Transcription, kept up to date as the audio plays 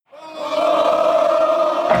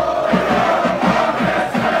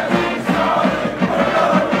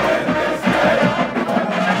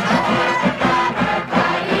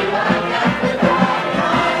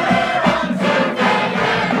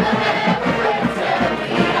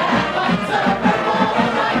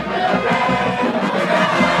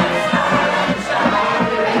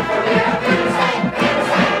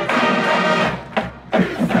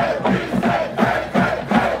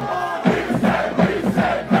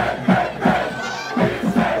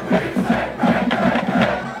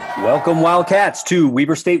Welcome, Wildcats, to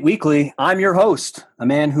Weber State Weekly. I'm your host, a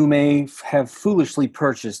man who may have foolishly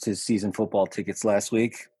purchased his season football tickets last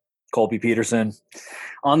week, Colby Peterson.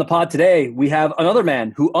 On the pod today, we have another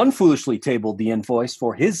man who unfoolishly tabled the invoice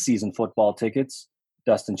for his season football tickets,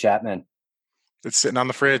 Dustin Chapman. It's sitting on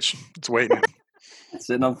the fridge. It's waiting. It's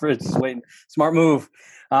sitting on the fridge. It's waiting. Smart move.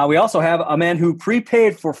 We also have a man who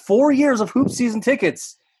prepaid for 4 years of hoop season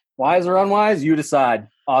tickets. Wise or unwise, you decide.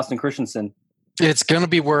 Austin Christensen. It's going to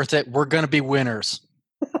be worth it. We're going to be winners.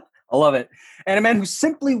 I love it. And a man who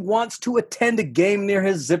simply wants to attend a game near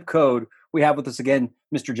his zip code. We have with us again,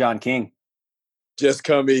 Mr. John King. Just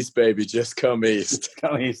come east, baby. Just come east. Just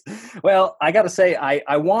come east. Well, I got to say,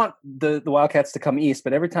 I want the Wildcats to come east,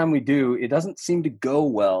 but every time we do, it doesn't seem to go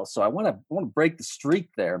well. So I want to break the streak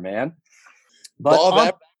there, man. But all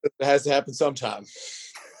that has to happen sometime.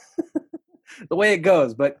 The way it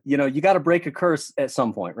goes. But, you got to break a curse at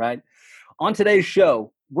some point, right? On today's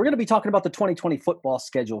show, we're going to be talking about the 2020 football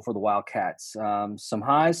schedule for the Wildcats. Some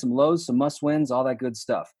highs, some lows, some must-wins, all that good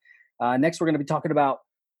stuff. Next, we're going to be talking about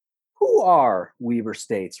who are Weber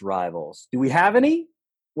State's rivals? Do we have any?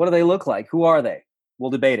 What do they look like? Who are they? We'll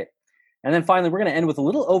debate it. And then finally, we're going to end with a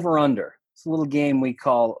little over-under. It's a little game we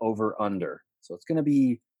call over-under. So it's going to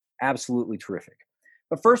be absolutely terrific.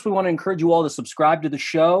 But first, we want to encourage you all to subscribe to the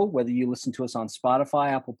show, whether you listen to us on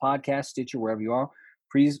Spotify, Apple Podcasts, Stitcher, wherever you are.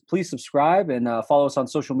 Please subscribe and follow us on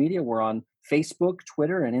social media. We're on Facebook,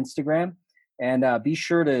 Twitter, and Instagram. And be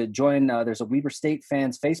sure to join. There's a Weber State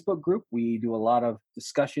fans Facebook group. We do a lot of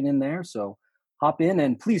discussion in there. So hop in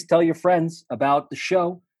and please tell your friends about the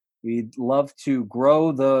show. We'd love to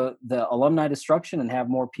grow the alumni destruction and have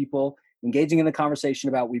more people engaging in the conversation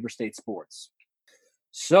about Weber State sports.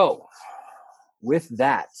 So with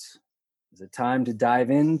that, is it time to dive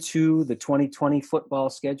into the 2020 football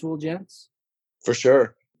schedule, gents? For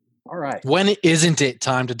sure. All right. When isn't it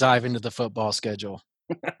time to dive into the football schedule?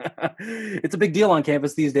 It's a big deal on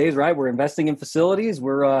campus these days, right? We're investing in facilities.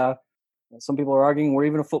 We're some people are arguing we're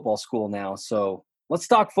even a football school now. So let's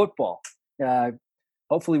talk football.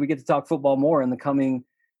 Hopefully we get to talk football more in the coming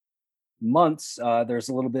months. There's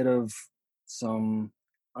a little bit of some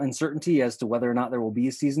uncertainty as to whether or not there will be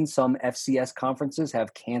a season. Some FCS conferences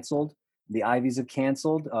have canceled. The Ivies have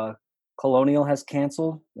canceled. Colonial has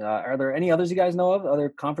canceled. Are there any others you guys know of? Other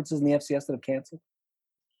conferences in the FCS that have canceled?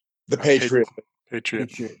 The Patriot.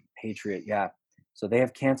 Patriot, yeah. So they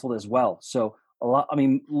have canceled as well. So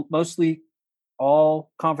mostly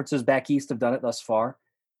all conferences back east have done it thus far.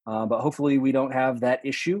 But hopefully we don't have that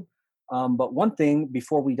issue. But one thing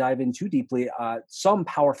before we dive in too deeply, some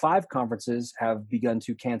Power 5 conferences have begun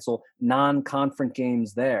to cancel non-conference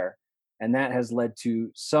games there. And that has led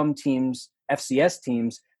to some teams, FCS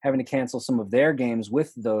teams, having to cancel some of their games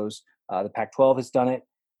with those. The Pac-12 has done it,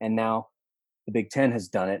 and now the Big Ten has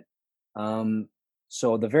done it.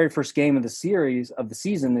 So the very first game of the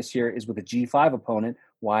season this year is with a G5 opponent,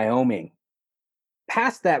 Wyoming.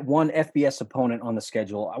 Past that one FBS opponent on the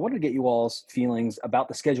schedule, I wanted to get you all's feelings about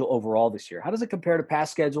the schedule overall this year. How does it compare to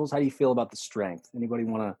past schedules? How do you feel about the strength? Anybody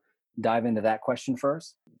want to dive into that question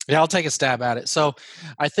first? Yeah, I'll take a stab at it. So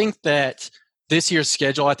I think that this year's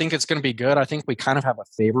schedule, I think it's going to be good. I think we kind of have a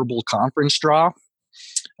favorable conference draw.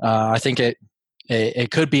 I think it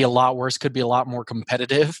could be a lot worse, could be a lot more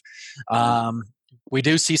competitive. We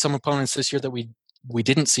do see some opponents this year that we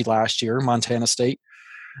didn't see last year, Montana State.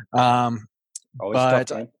 It's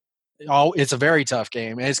a very tough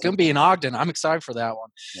game. And it's going to be in Ogden. I'm excited for that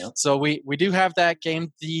one. Yep. So we do have that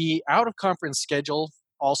game. The out-of-conference schedule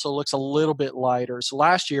also looks a little bit lighter. So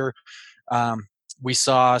last year, we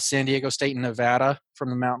saw San Diego State and Nevada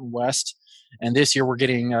from the Mountain West, and this year we're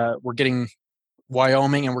getting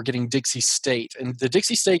Wyoming and we're getting Dixie State. And the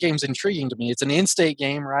Dixie State game is intriguing to me. It's an in-state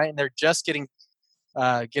game, right? And they're just getting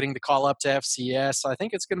the call up to FCS. I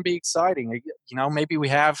think it's going to be exciting. Maybe we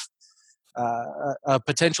have a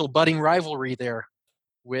potential budding rivalry there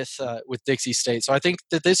with Dixie State. So I think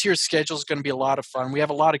that this year's schedule is going to be a lot of fun. We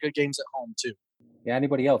have a lot of good games at home too. Yeah,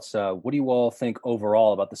 anybody else? What do you all think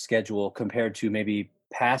overall about the schedule compared to maybe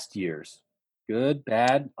past years? Good,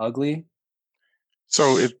 bad, ugly?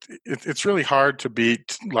 So it's really hard to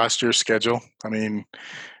beat last year's schedule. I mean,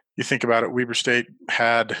 you think about it, Weber State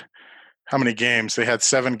had how many games? They had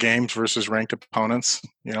 7 games versus ranked opponents,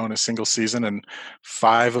 in a single season, and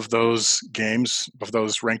 5 of those games of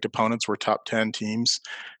those ranked opponents were top 10 teams.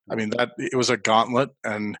 I mean, it was a gauntlet,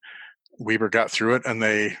 and Weber got through it, and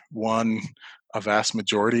they won a vast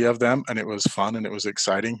majority of them, and it was fun and it was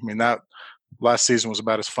exciting. I mean, that last season was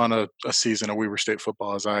about as fun a season of Weber State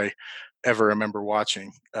football as I ever remember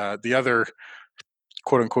watching. The other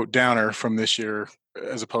quote-unquote downer from this year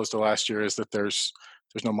as opposed to last year is that there's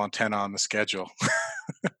there's no Montana on the schedule.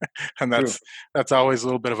 And that's always a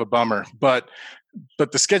little bit of a bummer. But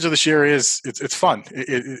the schedule this year it's fun.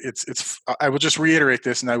 It's I will just reiterate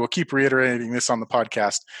this, and I will keep reiterating this on the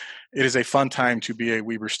podcast. It is a fun time to be a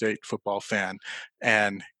Weber State football fan,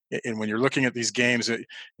 and when you're looking at these games,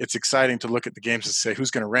 it's exciting to look at the games and say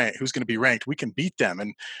who's going to be ranked. We can beat them,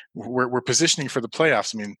 and we're positioning for the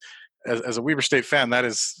playoffs. I mean, as a Weber State fan,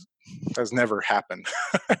 has never happened.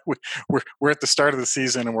 We're at the start of the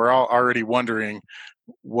season, and we're all already wondering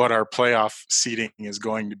what our playoff seeding is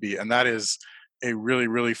going to be, and that is a really,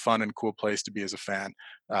 really fun and cool place to be as a fan.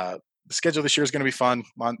 The schedule this year is going to be fun.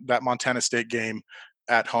 That Montana State game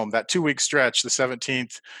at home, that 2-week stretch, the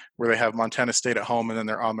 17th, where they have Montana State at home and then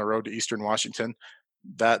they're on the road to Eastern Washington.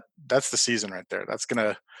 That's the season right there.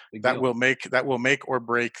 That will make or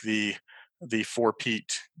break the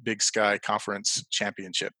 4-peat Big Sky Conference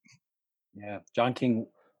Championship. Yeah, John King,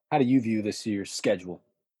 how do you view this year's schedule?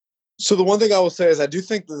 So the one thing I will say is I do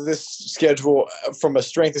think that this schedule, from a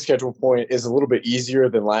strength of schedule point, is a little bit easier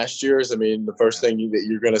than last year's. I mean, the first thing that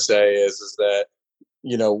you're going to say is that,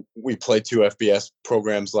 you know, we played 2 FBS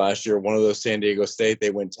programs last year. One of those, San Diego State, they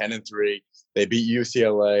went 10-3. They beat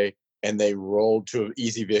UCLA, and they rolled to an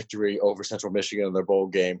easy victory over Central Michigan in their bowl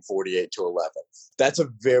game, 48-11. That's a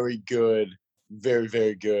very good, very,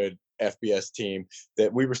 very good FBS team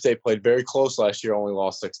that Weber State played very close last year, only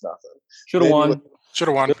lost 6-0. Should have won.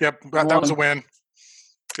 Yep, that was a win.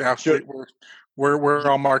 Yeah, we're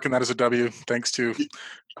all marking that as a W, thanks to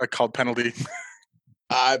a called penalty.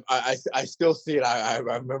 I still see it. I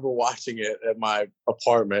remember watching it at my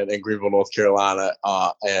apartment in Greenville, North Carolina,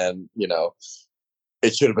 and you know,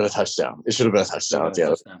 it should have been a touchdown. It should have been a touchdown at the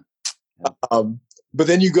end. Yeah. But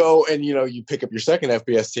then you go and you pick up your second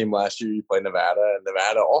FBS team last year. You play Nevada, and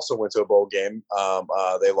Nevada also went to a bowl game.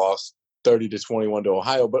 They lost 30-21 to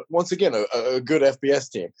Ohio, but once again, a good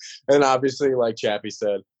FBS team. And obviously, like Chappie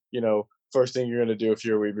said, first thing you're going to do if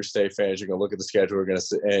you're a Weber State fan is you're going to look at the schedule. You're going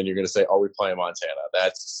to say, "Are we playing Montana?"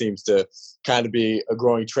 That seems to kind of be a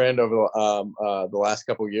growing trend over the last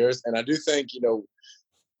couple of years. And I do think,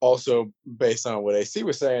 also based on what AC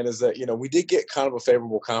was saying, is that we did get kind of a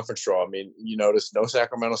favorable conference draw. I mean, you notice no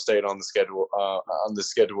Sacramento State on the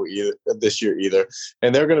schedule either this year either,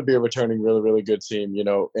 and they're going to be a returning really, really good team,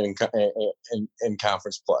 in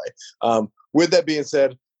conference play. With that being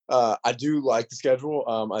said, I do like the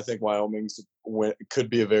schedule. I think Wyoming's could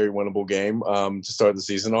be a very winnable game to start the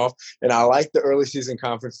season off. And I like the early season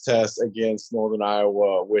conference test against Northern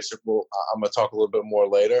Iowa, which I'm going to talk a little bit more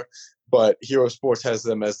later. But Hero Sports has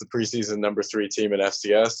them as the preseason number 3 team in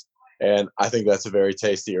FCS. And I think that's a very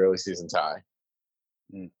tasty early season tie.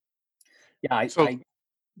 Yeah.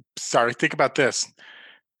 Sorry, think about this.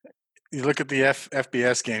 You look at the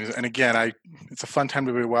FBS games, and again, it's a fun time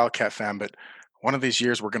to be a Wildcat fan, but one of these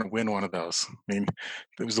years, we're going to win one of those. I mean,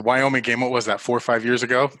 it was the Wyoming game. What was that, 4 or 5 years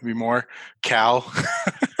ago? Maybe more. Cal.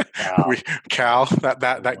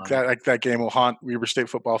 That game will haunt Weber State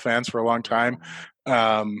football fans for a long time.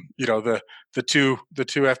 The two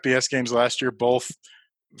FBS games last year, both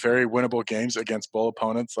very winnable games against bowl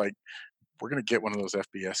opponents. Like, we're going to get one of those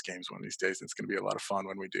FBS games one of these days. It's going to be a lot of fun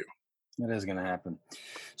when we do. It is going to happen.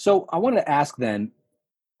 So I wanted to ask then,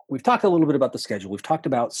 we've talked a little bit about the schedule. We've talked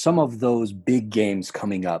about some of those big games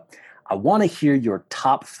coming up. I want to hear your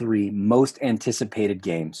top 3 most anticipated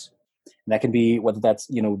games. And that can be whether that's,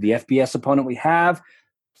 the FBS opponent we have,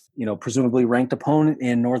 presumably ranked opponent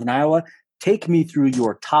in Northern Iowa. Take me through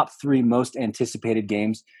your top 3 most anticipated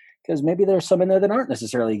games, because maybe there's some in there that aren't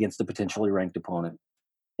necessarily against the potentially ranked opponent.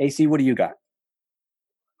 AC, what do you got?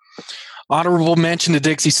 Honorable mention to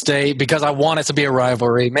Dixie State because I want it to be a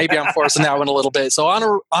rivalry. Maybe I'm forcing that one a little bit. So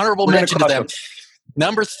honorable mention to them.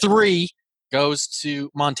 Number 3 goes to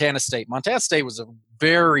Montana State. Montana State was a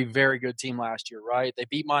very, very good team last year, right? They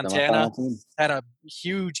beat Montana, had a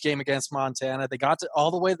huge game against Montana. They got all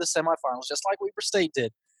the way to the semifinals, just like Weber State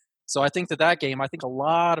did. So I think that game, I think a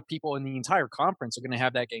lot of people in the entire conference are going to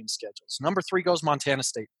have that game scheduled. So number 3 goes Montana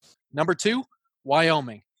State. Number 2,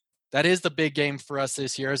 Wyoming. That is the big game for us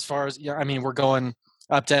this year as far as, we're going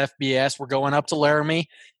up to FBS. We're going up to Laramie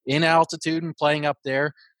in altitude and playing up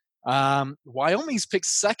there. Wyoming's picked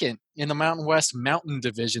 2nd in the Mountain West Mountain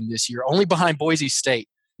Division this year, only behind Boise State.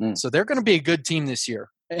 So they're going to be a good team this year.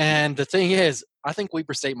 And the thing is, I think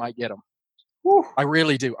Weber State might get them. Woo. I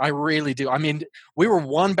really do. I mean, we were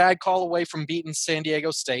one bad call away from beating San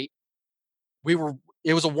Diego State. It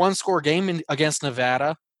was a 1-score game against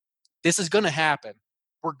Nevada. This is going to happen.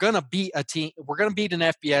 We're going to beat a team. We're going to beat an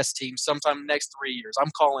FBS team sometime in the next 3 years.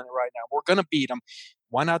 I'm calling it right now. We're going to beat them.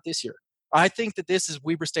 Why not this year? I think that this is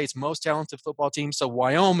Weber State's most talented football team. So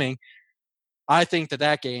Wyoming, I think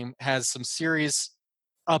that game has some serious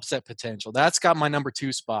upset potential. That's got my number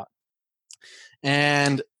 2 spot.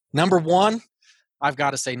 And number 1, I've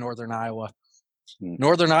got to say Northern Iowa.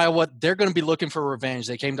 Northern Iowa, they're going to be looking for revenge.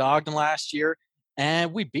 They came to Ogden last year,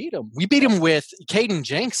 and we beat them. We beat them with Caden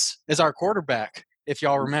Jenks as our quarterback, if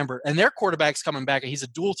y'all remember. And their quarterback's coming back. He's a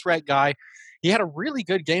dual threat guy. He had a really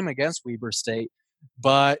good game against Weber State.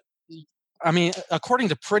 But, I mean, according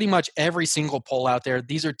to pretty much every single poll out there,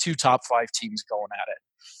 these are 2 top 5 teams going at it,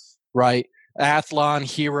 right? Athlon,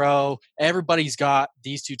 Hero, everybody's got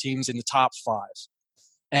these 2 teams in the top 5.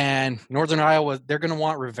 And Northern Iowa, they're going to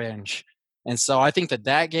want revenge. And so I think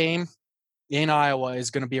that game in Iowa is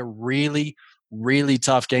going to be a really, really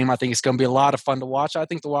tough game. I think it's going to be a lot of fun to watch. I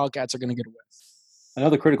think the Wildcats are going to get a win.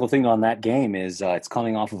 Another critical thing on that game is it's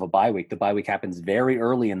coming off of a bye week. The bye week happens very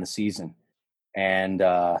early in the season. And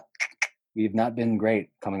we've not been great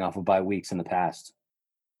coming off of bye weeks in the past.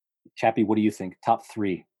 Chappie, what do you think? Top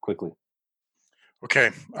 3, quickly. Okay,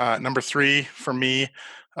 number 3 for me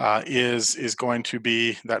is going to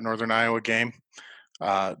be that Northern Iowa game.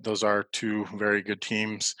 Those are 2 very good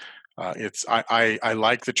teams. I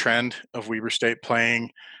like the trend of Weber State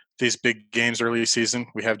playing these big games early season.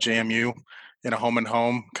 We have JMU in a home and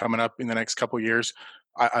home coming up in the next couple of years.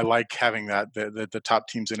 I like having that. The top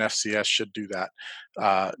teams in FCS should do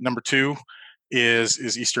that. Number 2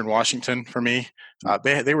 is Eastern Washington for me.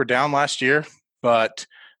 They were down last year, but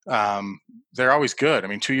they're always good. I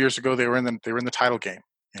mean, 2 years ago they were in the title game.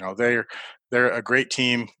 You know, they're a great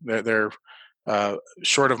team. They're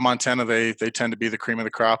short of Montana, they tend to be the cream of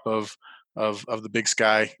the crop of the Big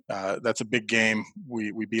Sky. That's a big game.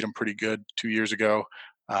 We beat them pretty good 2 years ago.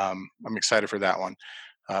 I'm excited for that one.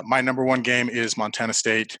 My number 1 game is Montana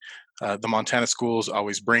State. The Montana schools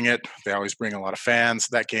always bring it. They always bring a lot of fans.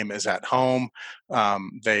 That game is at home.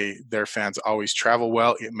 Their fans always travel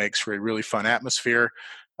well. It makes for a really fun atmosphere.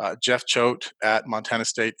 Jeff Choate at Montana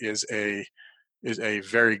State is a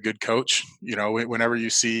very good coach. You know, whenever you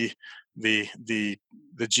see the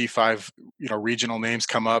G5 regional names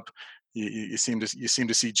come up, you seem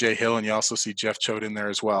to see Jay Hill, and you also see Jeff Choate in there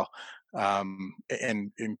as well.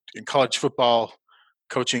 And in college football,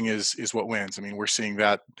 coaching is what wins. I mean, we're seeing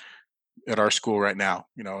that at our school right now,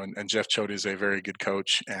 and Jeff Choate is a very good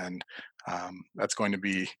coach, and that's going to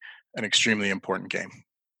be an extremely important game.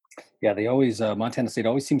 Yeah, they always Montana State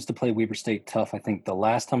always seems to play Weber State tough. I think the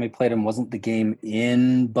last time we played them wasn't the game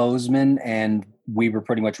in Bozeman, and Weber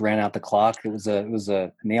pretty much ran out the clock. It was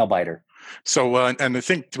a nail biter. So, and I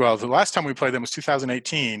think the last time we played them was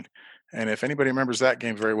 2018, and if anybody remembers that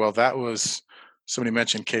game very well, that was somebody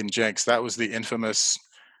mentioned Caden Jenks. That was the infamous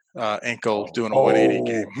ankle doing a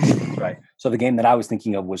 180 game. Right. So the game that I was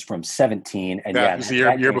thinking of was from 17, and it was the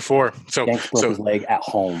year before. So Jenks broke his leg at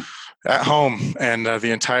home. At home, and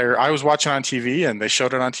I was watching on TV, and they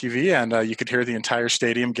showed it on TV, and you could hear the entire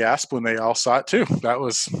stadium gasp when they all saw it too. That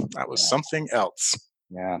was something else.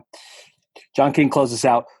 Yeah. John King, close us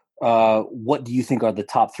out. What do you think are the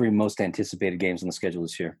top 3 most anticipated games on the schedule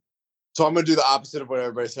this year? So I'm going to do the opposite of what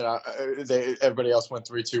everybody said. Everybody else went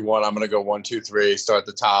 3-2-1. I'm going to go 1-2-3. Start at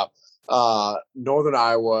the top. Northern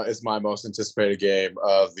Iowa is my most anticipated game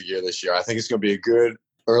of the year this year. I think it's going to be a good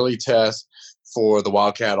early test for the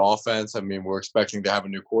Wildcat offense. I mean, we're expecting to have a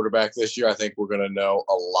new quarterback this year. I think we're going to know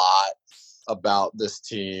a lot about this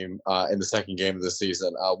team in the second game of the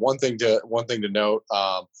season. One thing to note,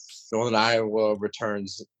 Northern Iowa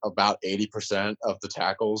returns about 80% of the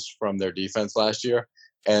tackles from their defense last year,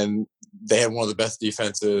 and they had one of the best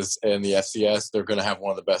defenses in the FCS. They're going to have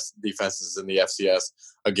one of the best defenses in the FCS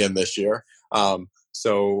again this year.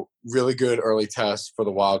 So really good early test for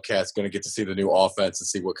the Wildcats. Going to get to see the new offense and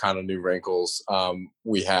see what kind of new wrinkles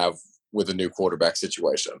we have with the new quarterback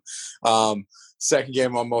situation. Second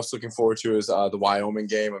game I'm most looking forward to is the Wyoming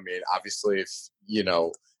game. I mean, obviously, if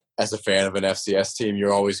as a fan of an FCS team,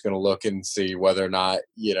 you're always going to look and see whether or not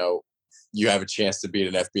you have a chance to beat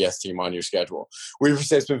an FBS team on your schedule. Weber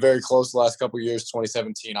State's been very close the last couple of years.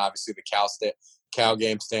 2017, obviously the Cal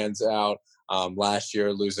game stands out. Last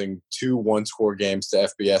year, losing 2 one-score games to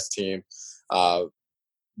FBS team.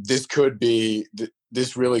 This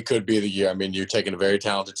really could be the year. I mean, you're taking a very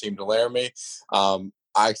talented team to Laramie.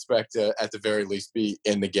 I expect to, at the very least, be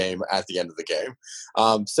in the game at the end of the game.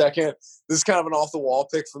 Second, this is kind of an off-the-wall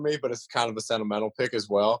pick for me, but it's kind of a sentimental pick as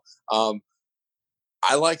well. I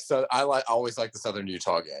always like the Southern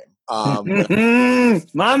Utah game.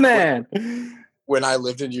 My man. When I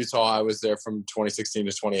lived in Utah, I was there from 2016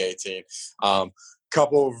 to 2018.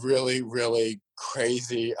 Couple of really, really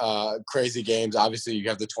crazy games. Obviously, you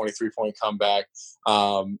have the 23-point comeback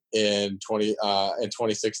in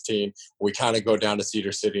 2016. We kind of go down to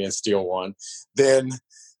Cedar City and steal one. Then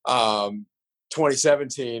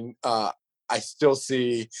 2017, I still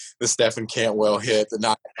see the Stephen Cantwell hit, the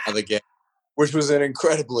knock out of the game, which was an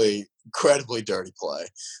incredibly dirty play.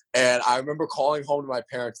 And I remember calling home to my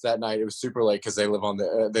parents that night. It was super late because they live on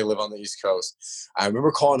the East Coast. I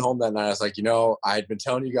remember calling home that night. I was like, I had been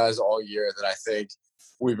telling you guys all year that I think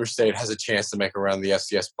Weber State has a chance to make a run in the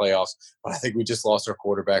FCS playoffs, but I think we just lost our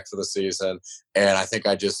quarterback for the season, and I think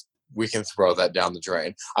we can throw that down the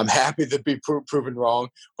drain. I'm happy to be proven wrong,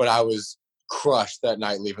 but I was crushed that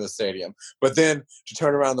night leaving the stadium. But then to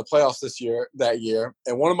turn around the playoffs that year,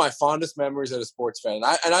 and one of my fondest memories as a sports fan,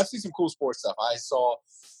 and I've seen some cool sports stuff. I saw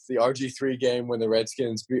the RG3 game when the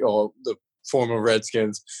Redskins, the former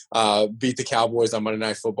Redskins, beat the Cowboys on Monday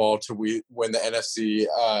Night Football to win the NFC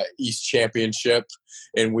East Championship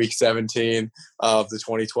in Week 17 of the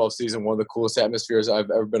 2012 season. One of the coolest atmospheres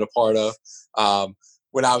I've ever been a part of.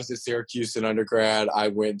 When I was at Syracuse in undergrad, I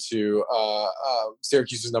went to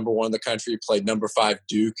Syracuse was number 1 in the country, played number 5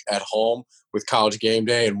 Duke at home with College Game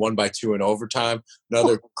Day and won by 2 in overtime.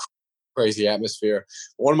 Another crazy atmosphere.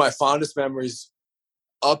 One of my fondest memories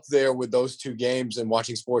up there with those 2 games and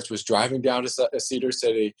watching sports was driving down to Cedar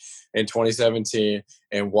City in 2017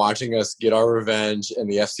 and watching us get our revenge in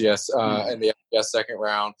the FCS second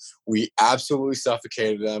round. We absolutely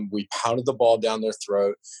suffocated them. We pounded the ball down their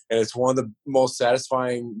throat, and it's one of the most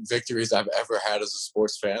satisfying victories I've ever had as a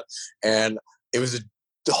sports fan. And it was a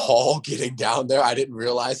haul getting down there. I didn't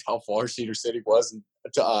realize how far Cedar City was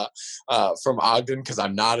from Ogden because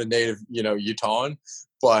I'm not a native, Utahn,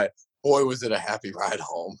 but boy, was it a happy ride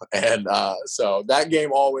home. And so that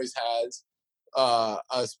game always has a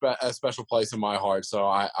special place in my heart. So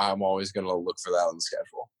I'm always going to look for that on the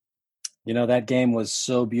schedule. That game was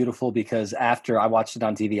so beautiful because after I watched it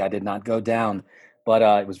on TV, I did not go down, but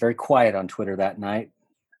it was very quiet on Twitter that night.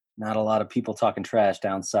 Not a lot of people talking trash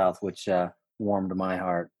down south, which warmed my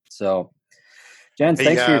heart. So, Jens,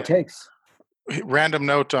 thanks for your takes. Random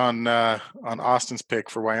note on Austin's pick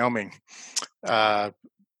for Wyoming.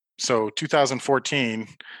 So 2014,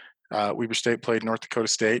 Weber State played North Dakota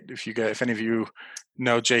State. If any of you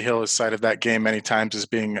know, Jay Hill has cited that game many times as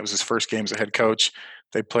being it was his first game as a head coach.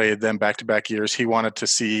 They played them back-to-back years. He wanted to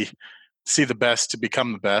see the best to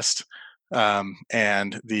become the best,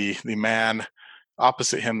 and the man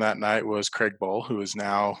opposite him that night was Craig Bohl, who is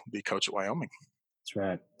now the coach at Wyoming. That's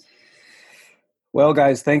right. Well,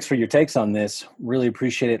 guys, thanks for your takes on this. Really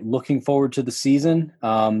appreciate it. Looking forward to the season.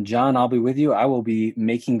 John, I'll be with you. I will be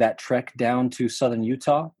making that trek down to Southern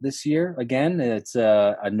Utah this year. Again, it's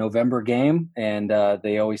a November game, and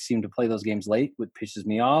they always seem to play those games late, which pisses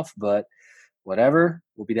me off. But whatever,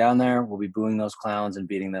 we'll be down there. We'll be booing those clowns and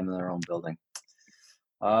beating them in their own building.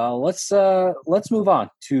 Let's move on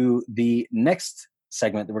to the next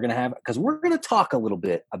segment that we're going to have, because we're going to talk a little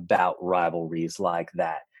bit about rivalries like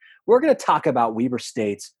that. We're going to talk about Weber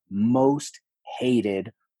State's most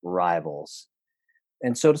hated rivals.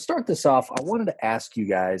 And so to start this off, I wanted to ask you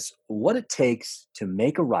guys what it takes to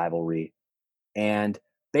make a rivalry, and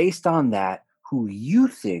based on that, who you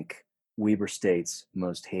think Weber State's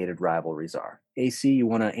most hated rivalries are. AC, you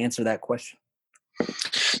want to answer that question?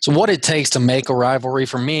 So what it takes to make a rivalry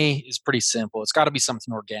for me is pretty simple. It's got to be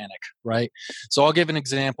something organic, right? So I'll give an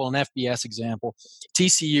example, an FBS example.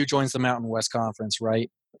 TCU joins the Mountain West Conference,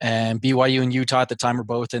 right? And BYU and Utah at the time were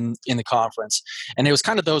both in the conference. And it was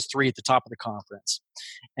kind of those three at the top of the conference.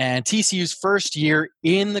 And TCU's first year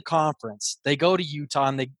in the conference, they go to Utah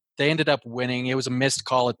and they ended up winning. It was a missed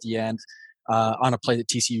call at the end on a play that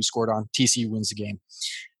TCU scored on. TCU wins the game.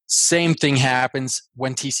 Same thing happens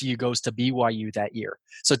when TCU goes to BYU that year.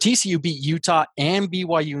 So TCU beat Utah and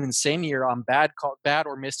BYU in the same year on bad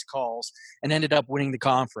or missed calls and ended up winning the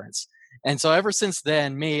conference. And so ever since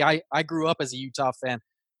then, I grew up as a Utah fan.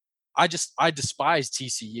 I despise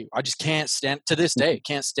TCU. I just can't stand, to this day,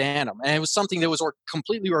 can't stand them. And it was something that was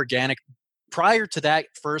completely organic. Prior to that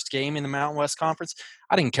first game in the Mountain West Conference,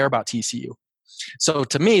 I didn't care about TCU. So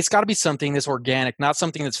to me, it's got to be something that's organic, not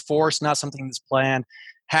something that's forced, not something that's planned.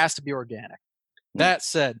 Has to be organic. That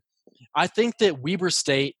said, I think that Weber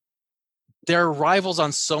State, they're rivals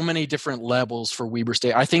on so many different levels for Weber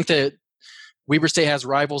State. I think that Weber State has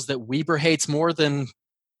rivals that Weber hates more than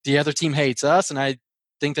the other team hates us, and I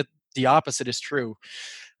think that the opposite is true.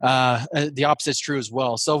 The opposite is true as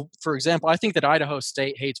well. So, for example, I think that Idaho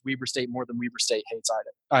State hates Weber State more than Weber State hates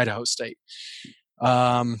Idaho State.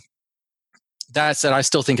 That said, I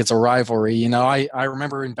still think it's a rivalry. You know, I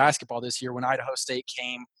remember in basketball this year when Idaho State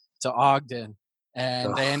came to Ogden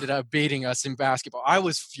and they ended up beating us in basketball. I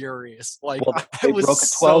was furious. Like, Well, I they was broke a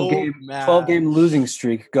so mad. 12-game losing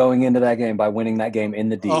streak going into that game by winning that game in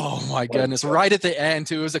the D. Oh my goodness! Right at the end,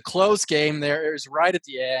 too. It was a close game there. It was right at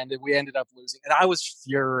the end, and we ended up losing. And I was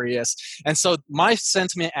furious. And so my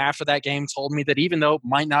sentiment after that game told me that even though it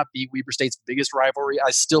might not be Weber State's biggest rivalry,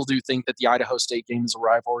 I still do think that the Idaho State game is a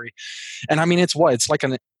rivalry. And I mean, it's like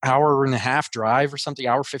an hour and a half drive or something,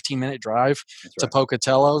 15-minute drive to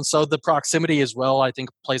Pocatello. And so the proximity as well, I think,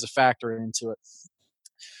 plays a factor into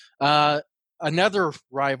it. Another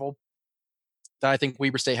rival that I think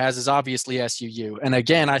Weber State has is obviously SUU. And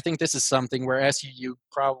again, I think this is something where SUU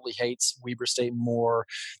probably hates Weber State more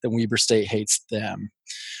than Weber State hates them.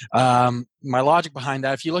 My logic behind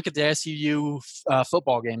that, if you look at the SUU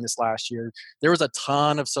football game this last year, there was a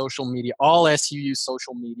ton of social media. All SUU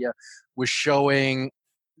social media was showing,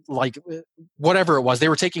 like, whatever it was, they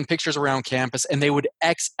were taking pictures around campus and they would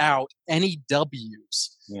X out any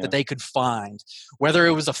W's that they could find, whether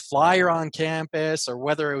it was a flyer on campus or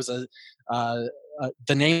whether it was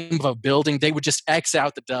the name of a building. They would just X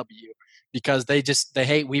out the W because they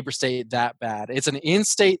hate Weber State that bad. It's an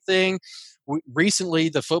in-state thing. Recently,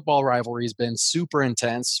 the football rivalry has been super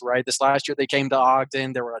intense, right? This last year they came to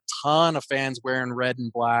Ogden. There were a ton of fans wearing red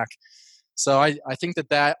and black. So I think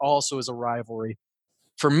that also is a rivalry.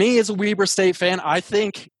 For me as a Weber State fan, I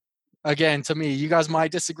think, again, to me, you guys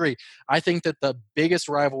might disagree, I think that the biggest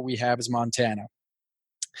rival we have is Montana.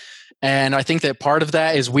 And I think that part of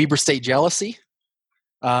that is Weber State jealousy.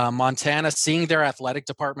 Montana, seeing their athletic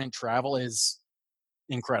department travel is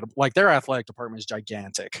incredible. Like, their athletic department is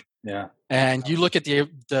gigantic. Yeah. And you look at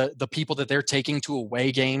the people that they're taking to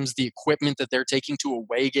away games, the equipment that they're taking to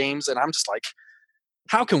away games, and I'm just like,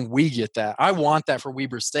 how can we get that? I want that for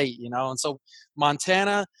Weber State, you know? And so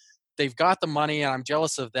Montana, they've got the money, and I'm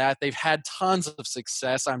jealous of that. They've had tons of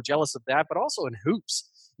success. I'm jealous of that, but also in hoops.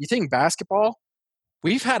 You think basketball?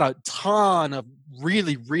 We've had a ton of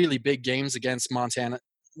really, really big games against Montana.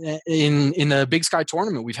 In the Big Sky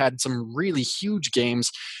tournament, we've had some really huge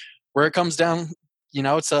games where it comes down, you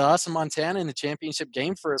know, it's us and Montana in the championship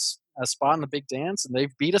game for a spot in the big dance, and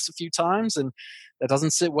they've beat us a few times, and that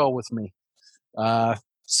doesn't sit well with me.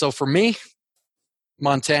 So for me,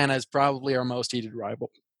 Montana is probably our most heated rival.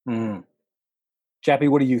 Chappie,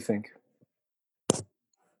 what do you think?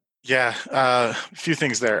 Yeah, a few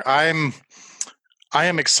things there. I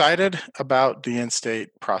am excited about the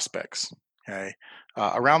in-state prospects. Okay,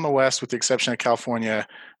 around the West, with the exception of California,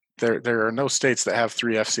 there are no states that have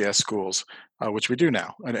 3 FCS schools, which we do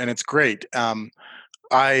now, and it's great.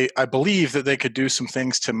 I believe that they could do some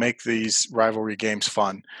things to make these rivalry games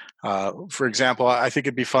fun. For example, I think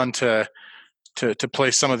it'd be fun to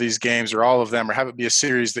play some of these games, or all of them, or have it be a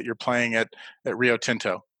series that you're playing at Rio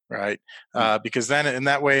Tinto, right? Because then in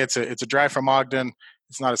that way, it's a drive from Ogden.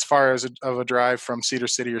 It's not as far of a drive from Cedar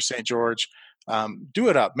City or St. George. Do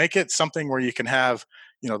it up. Make it something where you can have,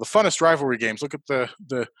 you know, the funnest rivalry games. Look at the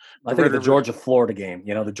I think of the Georgia-Florida game.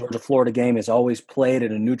 You know, the Georgia-Florida game is always played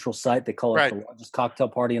at a neutral site. They call it the largest cocktail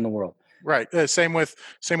party in the world. Right. Same with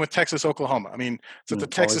Texas, Oklahoma. I mean, it's at the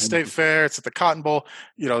Texas State Fair. It's at the Cotton Bowl.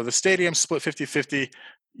 You know, the stadium's split 50-50.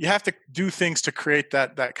 You have to do things to create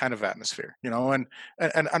that kind of atmosphere, you know, and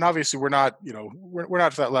obviously we're not, you know, we're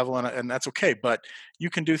not at that level, and that's okay, but you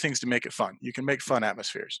can do things to make it fun. You can make fun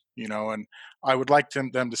atmospheres, you know, and I would like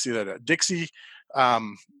them to see that. Dixie,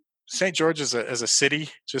 St. George as a city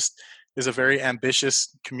just is a very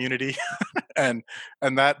ambitious community, and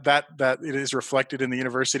that it is reflected in the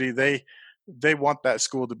university. They want that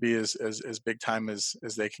school to be as big time as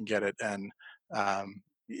they can get it, and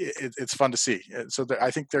it's fun to see. So I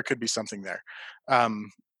think there could be something there.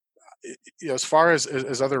 You know, as far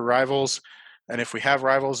as other rivals, and if we have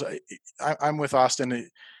rivals, I'm with Austin.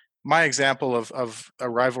 My example of a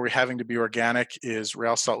rivalry having to be organic is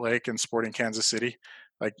Real Salt Lake and Sporting Kansas City.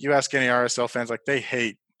 Like, you ask any RSL fans, like, they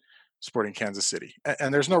hate Sporting Kansas City,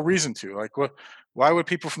 and there's no reason to. Like, why would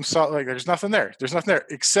people from Salt Lake? There's nothing there. There's nothing there,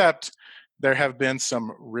 except there have been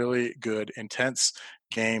some really good, intense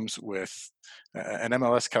games with an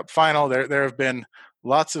MLS Cup final. There have been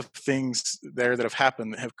lots of things there that have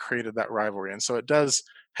happened that have created that rivalry, and so it does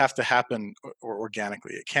have to happen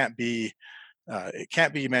organically. It can't be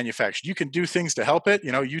manufactured. You can do things to help it.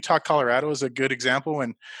 You know, Utah, Colorado is a good example.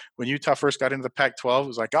 When Utah first got into the Pac-12, it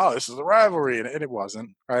was like, oh, this is a rivalry, and it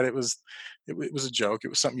wasn't. Right? It was a joke. It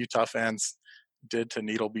was something Utah fans did to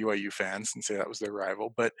needle BYU fans and say that was their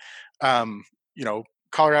rival. But you know,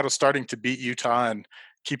 Colorado's starting to beat Utah and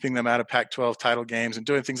keeping them out of Pac-12 title games and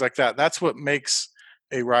doing things like that. That's what makes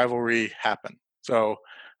a rivalry happen. So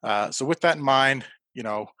with that in mind, you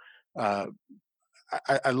know,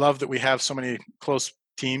 I love that we have so many close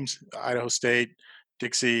teams: Idaho State,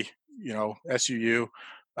 Dixie, SUU.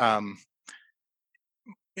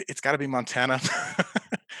 It's got to be Montana,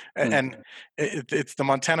 and it's the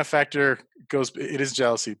Montana factor goes. It is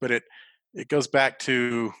jealousy, but it goes back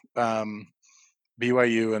to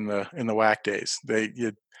BYU in the WAC days.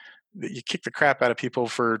 You kick the crap out of people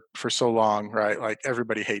for so long, right? Like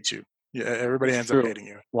everybody hates you. Yeah, everybody ends up hating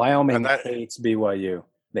you. Wyoming hates BYU.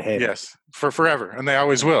 They hate yes, for forever, and they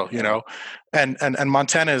always will. And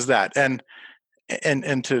Montana is that. And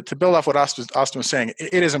to build off what Austin was saying,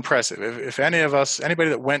 it is impressive. If anybody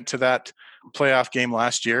that went to that playoff game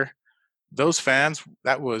last year, those fans,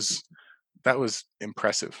 that was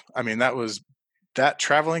impressive. I mean, that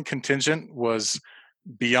traveling contingent was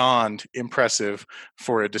beyond impressive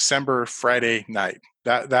for a December Friday night.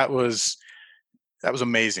 That was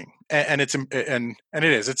amazing. And it's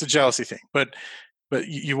a jealousy thing, but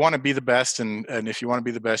you want to be the best, and if you want to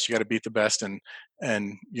be the best, you got to beat the best, and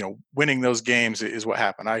winning those games is what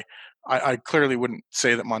happened. I clearly wouldn't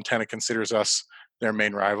say that Montana considers us their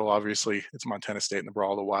main rival. Obviously, it's Montana State in the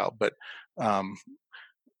Brawl of the Wild, but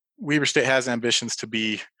Weber State has ambitions to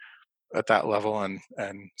be at that level, and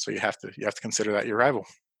so you have to consider that your rival.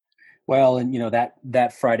 Well, and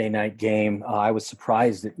that Friday night game, I was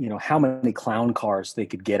surprised at how many clown cars they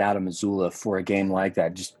could get out of Missoula for a game like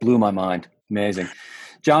that. Just blew my mind. Amazing.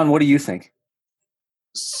 John, what do you think?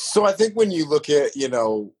 So I think when you look at,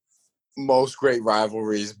 most great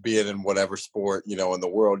rivalries, be it in whatever sport, in the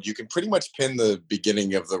world, you can pretty much pin the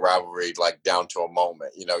beginning of the rivalry like down to a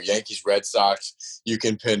moment. Yankees, Red Sox, you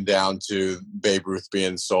can pin down to Babe Ruth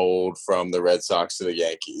being sold from the Red Sox to the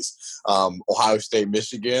Yankees. Ohio State,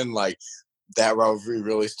 Michigan, like that rivalry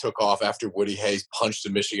really took off after Woody Hayes punched a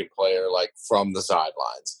Michigan player like from the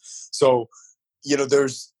sidelines. So,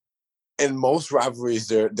 there's, in most rivalries,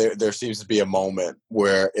 there seems to be a moment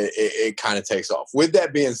where it kind of takes off. With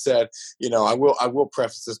that being said, I will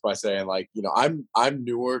preface this by saying, like, I'm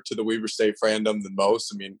newer to the Weber State fandom than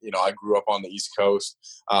most. I mean, I grew up on the East Coast.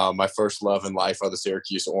 My first love in life are the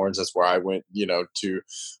Syracuse Orange. That's where I went, where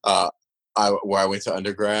I went to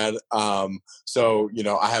undergrad. So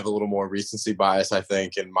I have a little more recency bias, I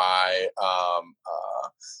think, in my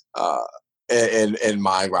in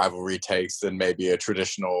my rivalry takes than maybe a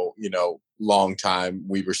traditional, longtime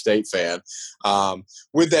Weber State fan.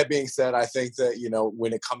 With that being said, I think that,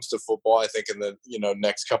 when it comes to football, I think in the,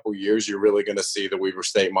 next couple of years, you're really going to see the Weber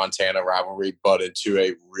State Montana rivalry butt into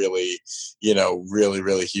a really, really,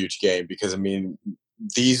 really huge game, because, I mean,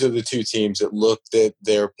 these are the two teams that look that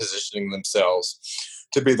they're positioning themselves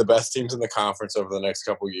to be the best teams in the conference over the next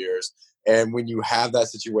couple of years. And when you have that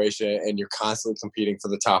situation and you're constantly competing for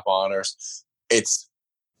the top honors, it's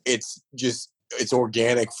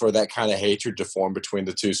organic for that kind of hatred to form between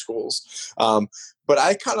the two schools. But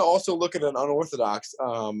I kind of also look at an unorthodox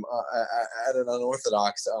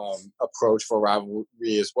approach for rivalry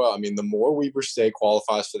as well. I mean, the more Weber State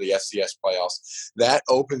qualifies for the FCS playoffs, that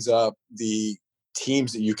opens up the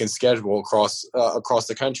teams that you can schedule across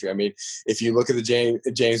the country. I mean, if you look at the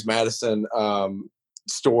James Madison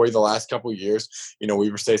story the last couple of years,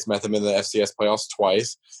 Weber State's met them in the FCS playoffs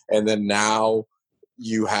twice, and then now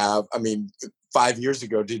you have, I mean, 5 years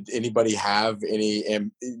ago, did anybody ever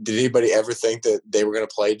think that they were going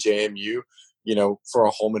to play JMU, for a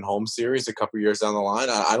home and home series a couple of years down the line?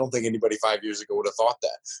 I don't think anybody 5 years ago would have thought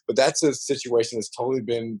that. But that's a situation that's totally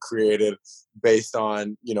been created based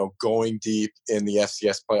on, going deep in the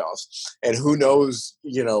FCS playoffs. And who knows,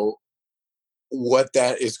 what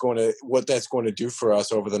that's going to do for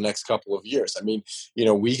us over the next couple of years. I mean,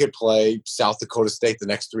 we could play South Dakota State the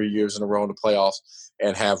next 3 years in a row in the playoffs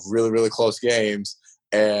and have really, really close games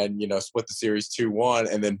and, split the series 2-1,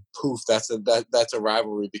 and then poof, that's a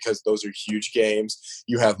rivalry, because those are huge games.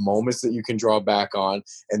 You have moments that you can draw back on,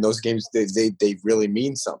 and those games, they really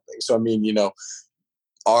mean something. So, I mean,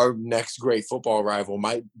 our next great football rival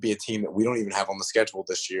might be a team that we don't even have on the schedule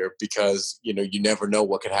this year, because, you never know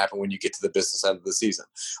what could happen when you get to the business end of the season.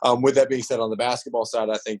 With that being said, on the basketball side,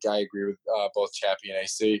 I think I agree with both Chappie and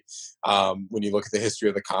AC. When you look at the history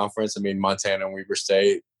of the conference, I mean, Montana and Weber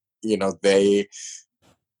State,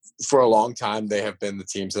 for a long time, they have been the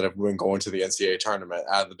teams that have been going to the NCAA tournament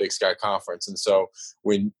out of the Big Sky Conference. And so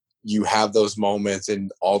when you have those moments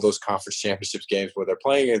in all those conference championships games where they're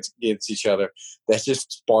playing against each other, that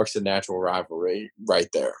just sparks a natural rivalry right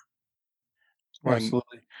there.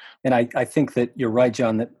 Absolutely. And I think that you're right,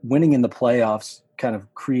 John, that winning in the playoffs kind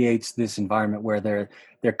of creates this environment where there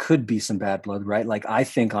could be some bad blood, right? Like, I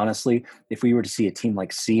think, honestly, if we were to see a team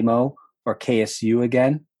like SEMO or KSU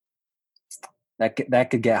again, that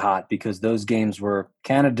could get hot, because those games were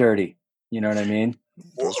kind of dirty. You know what I mean?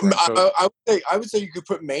 I would say you could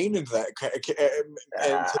put Maine into that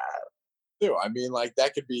too. I mean, like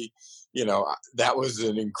that could be, that was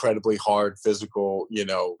an incredibly hard physical,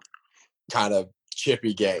 kind of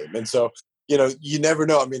chippy game. And so, you never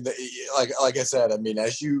know. I mean, like I said, I mean,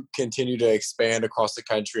 as you continue to expand across the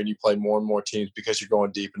country and you play more and more teams because you're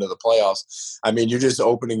going deep into the playoffs, I mean, you're just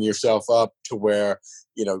opening yourself up to where,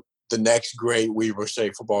 the next great Weber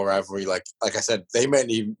State football rivalry, like I said, they might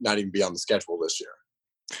not even be on the schedule this year.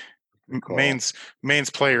 Cool. Maine's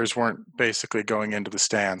players weren't basically going into the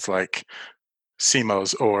stands like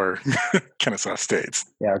SEMO's or Kennesaw State's.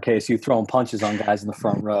 Yeah, or KSU throwing punches on guys in the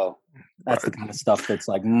front row. That's the kind of stuff that's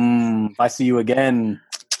like, if I see you again.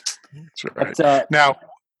 That's right. But, now,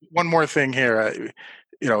 one more thing here,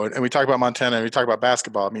 and we talk about Montana and we talk about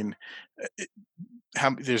basketball. I mean,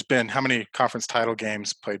 there's been how many conference title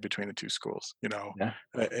games played between the two schools?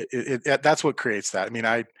 That's what creates that. I mean,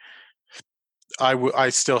 I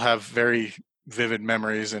still have very vivid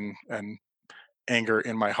memories and anger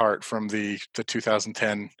in my heart from the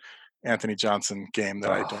 2010 Anthony Johnson game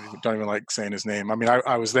that I don't even like saying his name. I mean,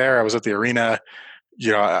 I was there. I was at the arena.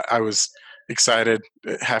 I was excited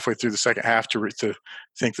halfway through the second half to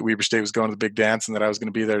think that Weber State was going to the big dance and that I was going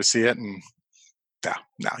to be there to see it. And guy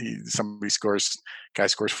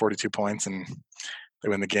scores 42 points and they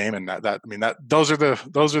win the game. And those are the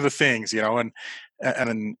things, and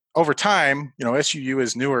over time, SUU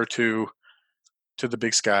is newer to the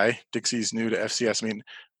Big Sky. Dixie's new to FCS. I mean,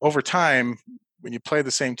 over time, when you play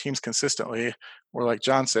the same teams consistently, or like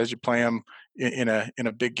John says, you play them in a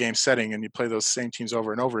big game setting, and you play those same teams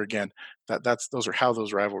over and over again. Those are how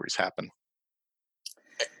those rivalries happen.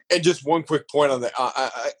 And just one quick point on the,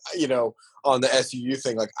 on the SUU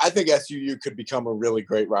thing. Like, I think SUU could become a really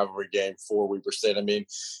great rivalry game for Weber State. I mean,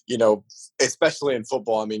 especially in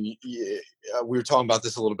football. I mean, we were talking about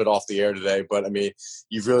this a little bit off the air today, but I mean,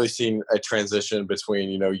 you've really seen a transition between,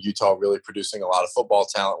 Utah really producing a lot of football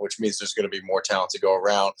talent, which means there's going to be more talent to go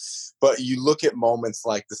around. But you look at moments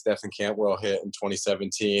like the Stephen Cantwell hit in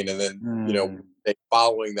 2017, and then,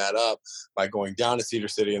 following that up by going down to Cedar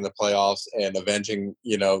City in the playoffs and avenging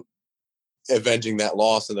that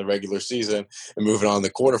loss in the regular season and moving on to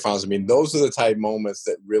the quarterfinals. I mean, those are the type moments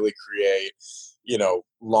that really create,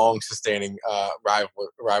 long sustaining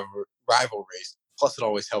rivalries. Plus, it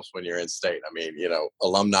always helps when you're in state. I mean,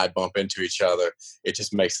 alumni bump into each other. It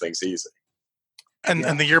just makes things easy.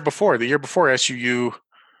 And the year before SUU,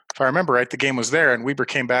 if I remember right, the game was there and Weber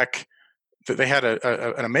came back. They had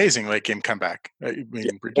an amazing late game comeback. I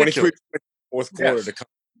mean, ridiculous. Fourth quarter to come.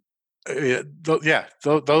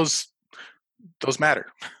 Those matter.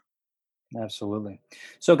 Absolutely.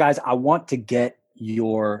 So, guys, I want to get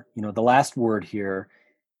your, the last word here.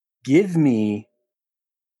 Give me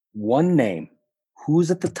one name. Who's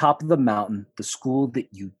at the top of the mountain, the school that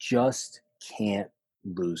you just can't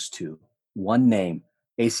lose to? One name.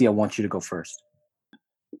 AC, I want you to go first.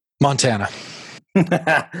 Montana.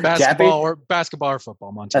 basketball or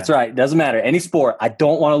football, Montana. That's right. Doesn't matter. Any sport. I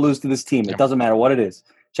don't want to lose to this team. It doesn't matter what it is.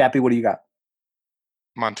 Chappie, what do you got?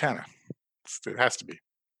 Montana. It has to be.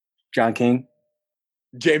 John King?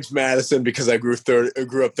 James Madison, because I grew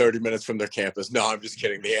up 30 minutes from their campus. No, I'm just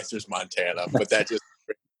kidding. The answer is Montana, but that just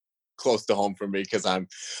close to home for me because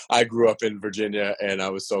I grew up in Virginia and I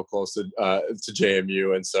was so close to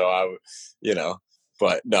JMU, and so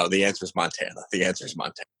But no, the answer is Montana.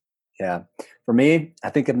 Yeah, for me, I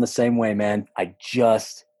think I'm the same way, man. I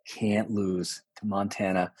just can't lose to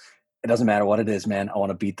Montana. It doesn't matter what it is, man. I want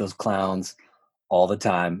to beat those clowns all the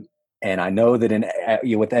time. And I know that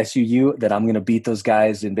with SUU that I'm going to beat those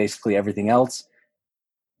guys in basically everything else.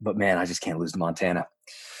 But, man, I just can't lose to Montana.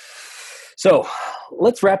 So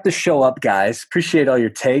let's wrap this show up, guys. Appreciate all your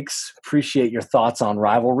takes. Appreciate your thoughts on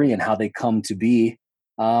rivalry and how they come to be.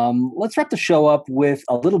 Let's wrap the show up with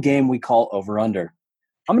a little game we call Over-Under.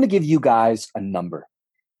 I'm going to give you guys a number.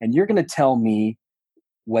 And you're going to tell me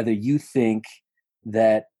whether you think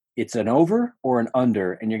that it's an over or an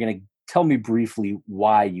under. And you're going to tell me briefly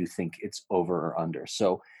why you think it's over or under.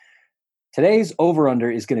 So today's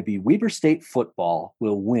over-under is going to be Weber State football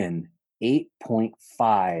will win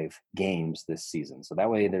 8.5 games this season. So that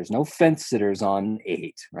way there's no fence sitters on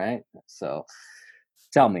 8, right? So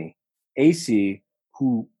tell me, AC,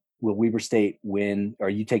 who will Weber State win? Are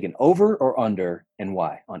you taking over or under, and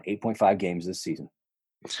why on 8.5 games this season?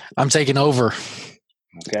 I'm taking over.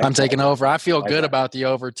 Okay. I'm taking over. I feel good about the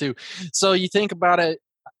over too. So you think about it.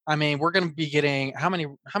 I mean, we're going to be getting how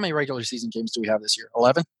many regular season games do we have this year?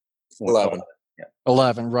 11? 11. Yeah.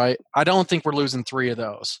 11, right? I don't think we're losing 3 of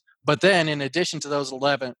those. But then, in addition to those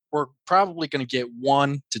 11, we're probably going to get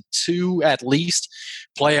 1 to 2 at least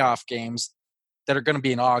playoff games that are going to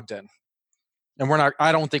be in Ogden. And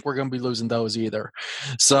I don't think we're going to be losing those either.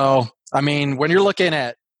 So, I mean, when you're looking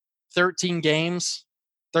at 13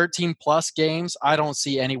 plus games, I don't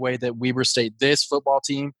see any way that Weber State, this football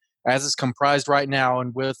team, as it's comprised right now,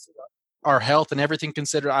 and with our health and everything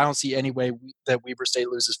considered, I don't see any way that Weber State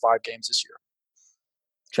loses 5 games this year.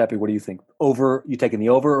 Chappie, what do you think? You taking the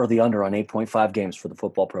over or the under on 8.5 games for the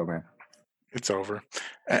football program? It's over.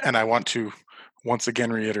 And I want to once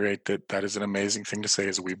again reiterate that is an amazing thing to say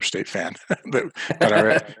as a Weber State fan.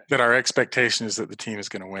 that our expectation is that the team is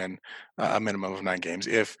going to win a minimum of 9 games.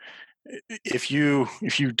 If you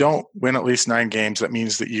don't win at least 9 games, that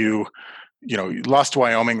means that you lost to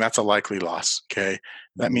Wyoming. That's a likely loss. Okay,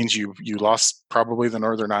 that means you lost probably the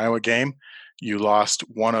Northern Iowa game. You lost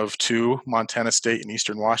 1 of 2, Montana State and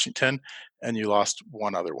Eastern Washington, and you lost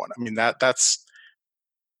 1 other one. I mean, that's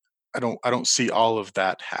I don't see all of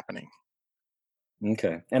that happening.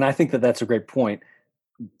 Okay, and I think that's a great point.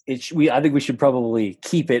 I think we should probably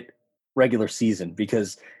keep it regular season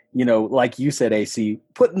because like you said, AC,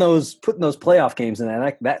 putting those playoff games in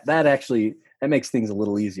that actually makes things a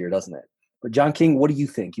little easier, doesn't it? But John King, what do you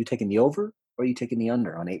think? You taking the over or are you taking the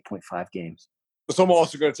under on 8.5 games? So I'm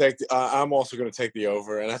also going to take the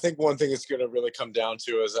over, and I think one thing it's going to really come down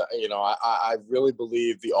to is I really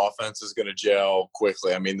believe the offense is going to gel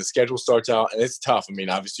quickly. I mean, the schedule starts out and it's tough. I mean,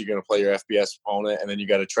 obviously you're going to play your FBS opponent, and then you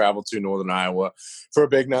got to travel to Northern Iowa for a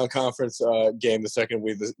big non-conference game the second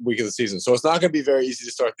week of the season. So it's not going to be very easy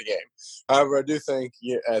to start the game. However, I do think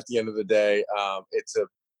at the end of the day, it's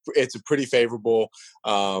a pretty favorable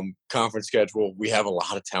conference schedule. We have a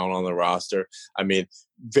lot of talent on the roster. I mean,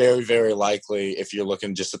 very, very likely, if you're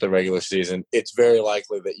looking just at the regular season, it's very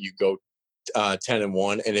likely that you go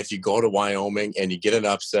 10-1. And if you go to Wyoming and you get an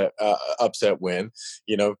upset win,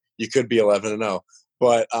 you could be 11-0.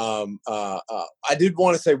 But I did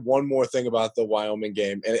want to say one more thing about the Wyoming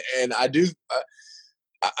game, and I do.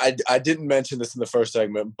 I didn't mention this in the first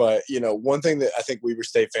segment, but one thing that I think Weber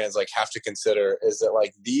State fans have to consider is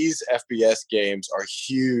that these FBS games are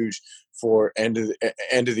huge for end of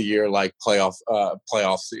the year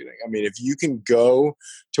playoff seeding. I mean, if you can go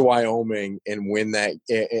to Wyoming and win that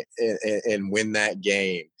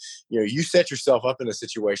game, you set yourself up in a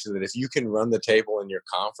situation that if you can run the table in your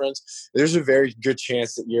conference, there's a very good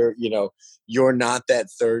chance that you're not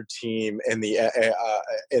that third team in the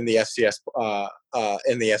FCS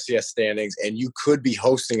in the FCS standings, and you could be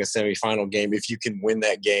hosting a semifinal game if you can win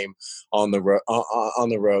that game on the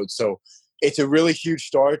road. So it's a really huge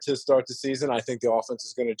start to start the season. I think the offense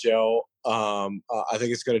is going to gel. I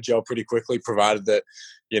think it's going to gel pretty quickly, provided that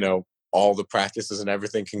all the practices and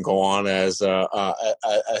everything can go on as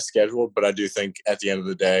scheduled. But I do think at the end of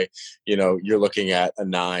the day, you're looking at a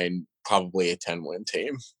 9, probably a 10-win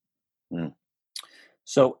team. Mm.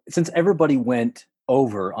 So since everybody went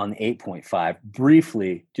over on 8.5,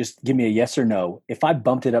 briefly, just give me a yes or no. If I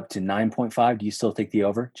bumped it up to 9.5, do you still take the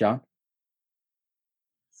over, John?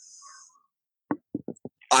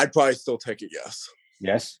 I'd probably still take it yes.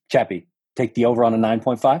 Yes. Chappie, take the over on a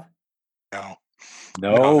 9.5?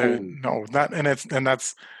 No, not, and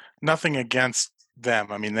that's nothing against them.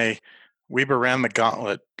 I mean, Weber ran the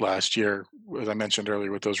gauntlet last year, as I mentioned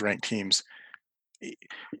earlier, with those ranked teams.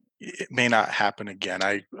 It may not happen again.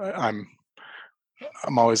 I'm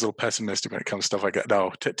always a little pessimistic when it comes to stuff like that.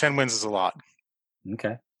 No, 10 wins is a lot.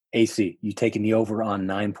 Okay. AC, you taking the over on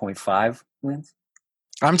 9.5 wins?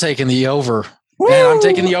 I'm taking the over. Woo! And I'm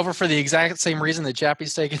taking the over for the exact same reason that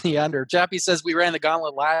Chappie's taking the under. Chappie says we ran the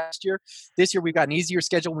gauntlet last year. This year we've got an easier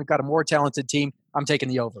schedule. We've got a more talented team. I'm taking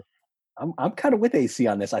the over. I'm kind of with AC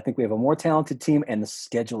on this. I think we have a more talented team, and the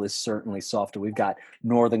schedule is certainly softer. We've got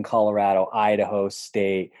Northern Colorado, Idaho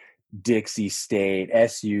State, Dixie State,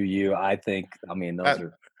 SUU. I think. I mean, those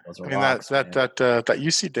are. I mean, rocks, that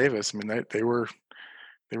UC Davis. I mean, they were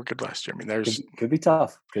good last year. I mean, could be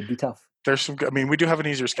tough. Could be tough. There's some. I mean, we do have an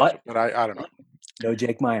easier schedule, but I don't know. No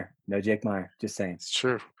Jake Meyer. Just saying. It's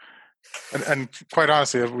true. And quite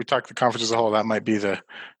honestly, if we talk the conference as a whole, that might be the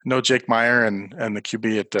no Jake Meyer and the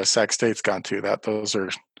QB at Sac State's gone to. Those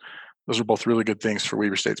are both really good things for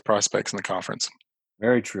Weber State's prospects in the conference.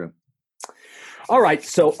 Very true. All right,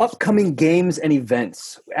 so upcoming games and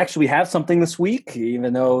events. Actually, we have something this week,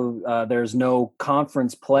 even though there's no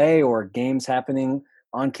conference play or games happening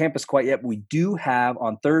on campus quite yet. We do have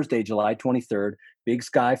on Thursday, July 23rd, Big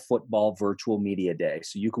Sky Football Virtual Media Day.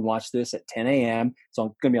 So you can watch this at 10 a.m. It's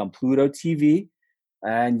going to be on Pluto TV,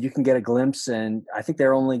 and you can get a glimpse. And I think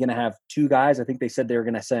they're only going to have 2 guys. I think they said they were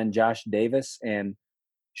going to send Josh Davis and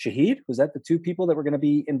Shahid? Was that the two people that were going to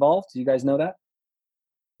be involved? Do you guys know that?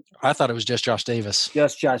 I thought it was just Josh Davis.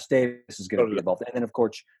 Just Josh Davis is going to be involved. And then, of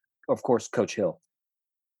course, Coach Hill.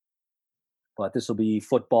 But this will be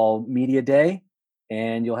football media day,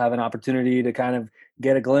 and you'll have an opportunity to kind of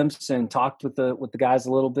get a glimpse and talk with the guys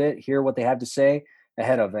a little bit, hear what they have to say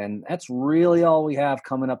ahead of. And that's really all we have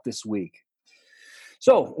coming up this week.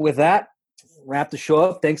 So with that, wrap the show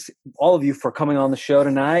up. Thanks all of you for coming on the show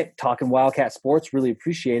tonight, talking Wildcat sports. Really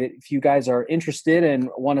appreciate it. If you guys are interested and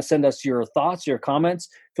want to send us your thoughts, your comments,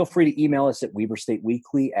 feel free to email us at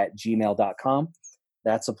weberstateweekly@gmail.com.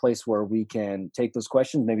 That's a place where we can take those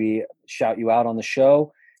questions, maybe shout you out on the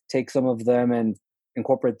show, take some of them and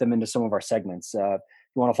incorporate them into some of our segments. If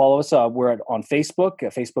you want to follow us, we're on Facebook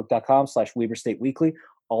at facebook.com/WeberStateWeekly.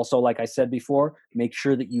 Also, like I said before, make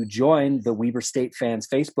sure that you join the Weber State Fans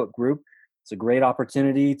Facebook group. It's a great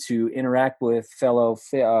opportunity to interact with fellow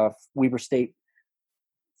Weber State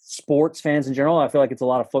sports fans in general. I feel like it's a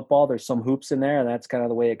lot of football. There's some hoops in there, and that's kind of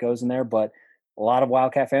the way it goes in there. But a lot of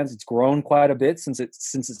Wildcat fans. It's grown quite a bit since it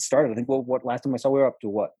started. I think what last time I saw we were up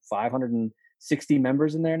to 560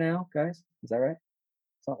 members in there now, guys. Is that right?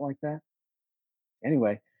 Something like that.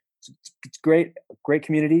 Anyway, it's great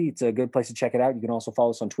community. It's a good place to check it out. You can also follow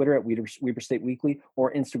us on Twitter at Weber State Weekly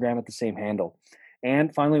or Instagram at the same handle.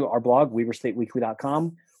 And finally, our blog,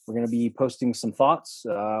 WeberStateWeekly.com. We're going to be posting some thoughts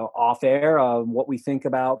off air, what we think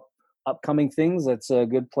about upcoming things. That's a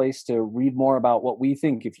good place to read more about what we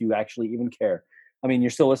think, if you actually even care. I mean,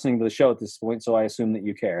 you're still listening to the show at this point, so I assume that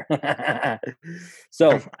you care.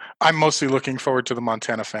 So I'm mostly looking forward to the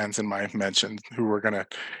Montana fans in my mention who are going to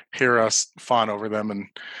hear us fawn over them and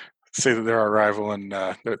say that they're our rival, and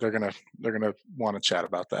they're going to want to chat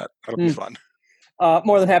about that. That'll be fun.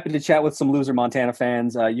 More than happy to chat with some loser Montana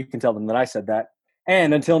fans. You can tell them that I said that.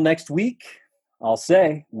 And until next week, I'll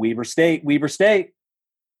say Weber State.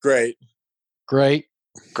 Great. Great.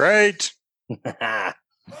 See you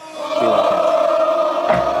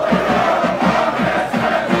later.